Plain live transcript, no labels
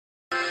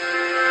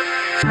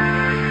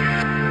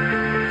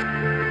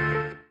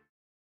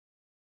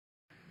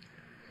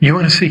You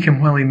want to seek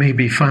him while he may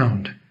be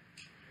found,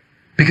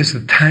 because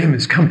the time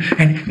is coming.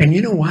 And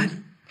you know what?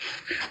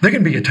 There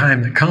can be a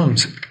time that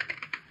comes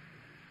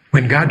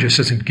when God just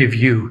doesn't give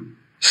you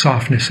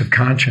softness of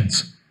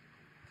conscience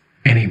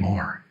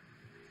anymore.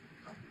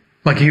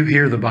 Like you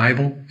hear the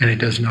Bible and it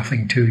does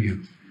nothing to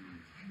you.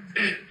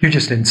 You're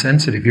just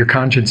insensitive. Your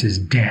conscience is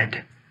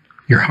dead.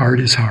 Your heart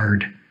is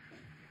hard.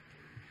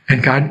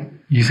 And God,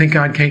 you think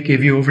God can't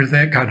give you over to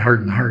that? God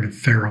hardened the heart of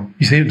Pharaoh.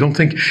 You see, don't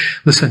think,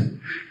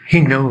 listen, he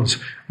knows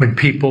when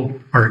people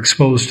are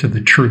exposed to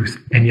the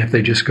truth and yet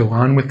they just go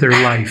on with their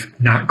life,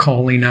 not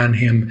calling on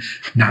him,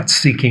 not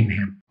seeking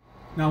him.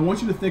 Now I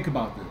want you to think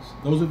about this.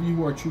 Those of you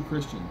who are true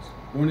Christians,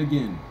 born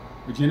again,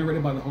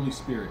 regenerated by the Holy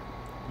Spirit,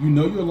 you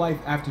know your life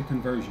after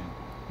conversion.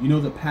 You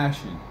know the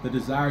passion, the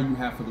desire you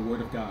have for the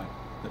Word of God,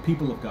 the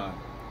people of God,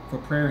 for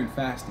prayer and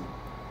fasting.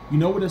 You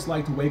know what it's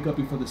like to wake up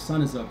before the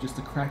sun is up just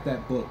to crack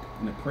that book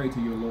and to pray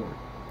to your Lord.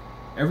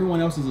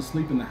 Everyone else is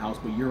asleep in the house,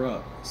 but you're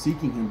up,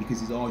 seeking him because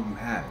he's all you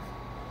have.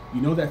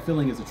 You know that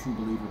feeling as a true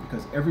believer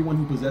because everyone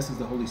who possesses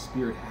the Holy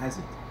Spirit has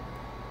it.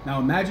 Now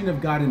imagine if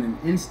God in an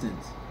instant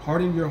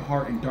hardened your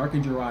heart and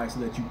darkened your eyes so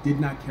that you did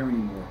not care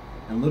anymore,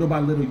 and little by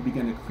little you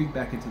began to creep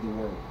back into the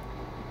world.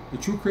 The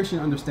true Christian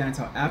understands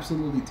how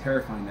absolutely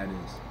terrifying that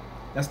is.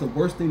 That's the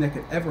worst thing that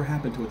could ever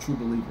happen to a true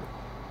believer.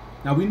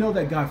 Now we know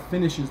that God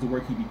finishes the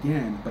work he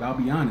began, but I'll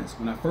be honest,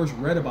 when I first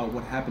read about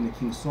what happened to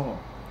King Saul,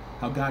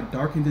 how God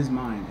darkened his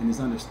mind and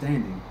his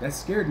understanding, that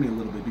scared me a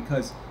little bit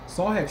because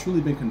Saul had truly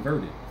been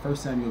converted, 1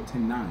 Samuel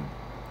 10:9.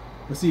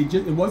 But see,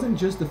 it wasn't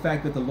just the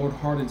fact that the Lord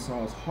hardened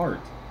Saul's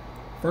heart.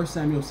 1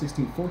 Samuel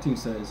 16:14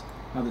 says,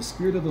 "Now the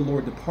Spirit of the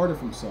Lord departed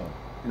from Saul,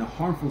 and a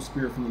harmful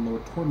spirit from the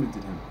Lord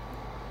tormented him."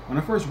 When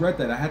I first read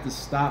that, I had to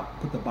stop,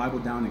 put the Bible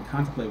down, and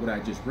contemplate what I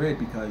just read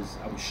because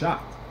I was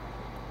shocked.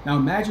 Now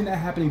imagine that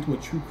happening to a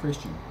true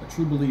Christian, a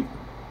true believer.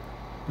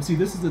 But see,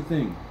 this is the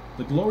thing.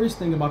 The glorious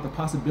thing about the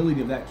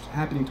possibility of that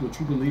happening to a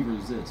true believer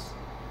is this.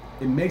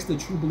 It makes the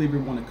true believer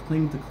want to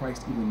cling to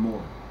Christ even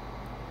more.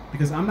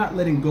 Because I'm not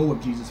letting go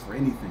of Jesus for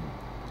anything.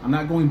 I'm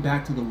not going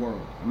back to the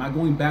world. I'm not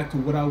going back to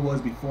what I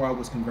was before I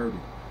was converted.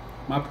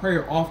 My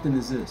prayer often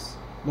is this: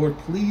 Lord,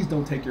 please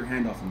don't take your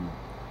hand off of me.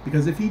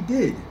 Because if he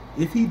did,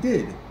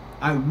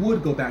 I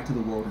would go back to the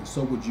world, and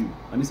so would you.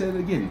 Let me say that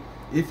again.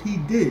 If he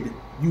did,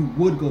 you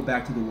would go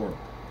back to the world.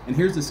 And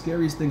here's the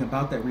scariest thing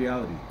about that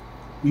reality.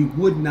 We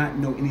would not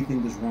know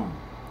anything was wrong.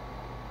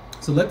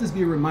 So let this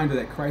be a reminder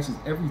that Christ is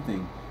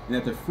everything, and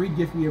that the free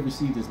gift we have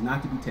received is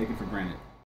not to be taken for granted.